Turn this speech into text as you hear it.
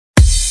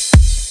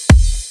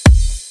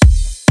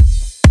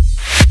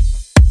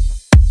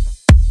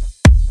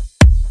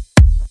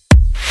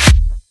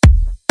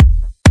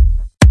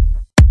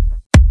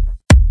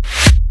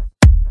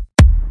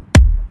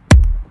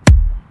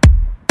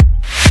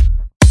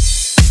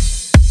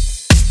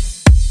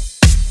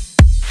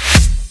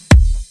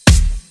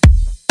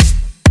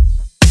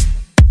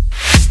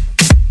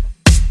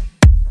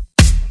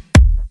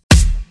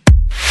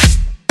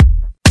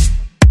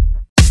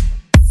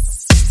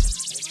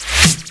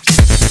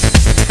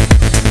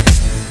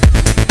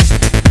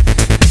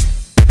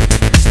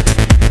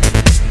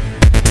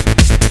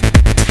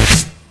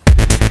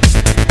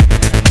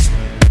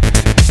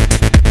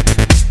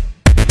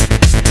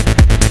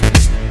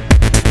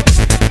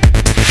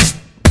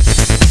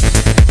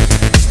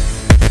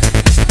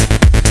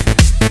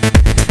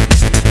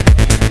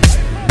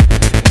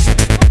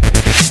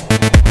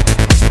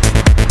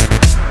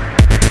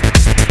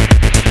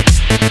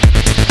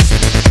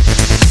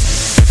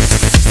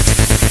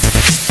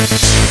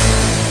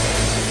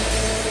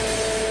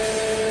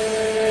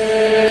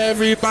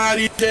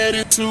Everybody get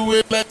into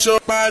it, let your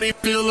body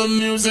feel the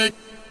music.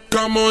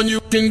 Come on, you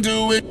can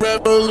do it,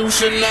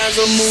 revolutionize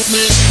a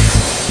movement.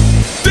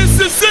 This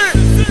is it!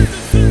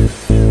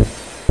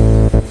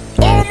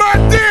 All my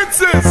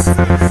dancers!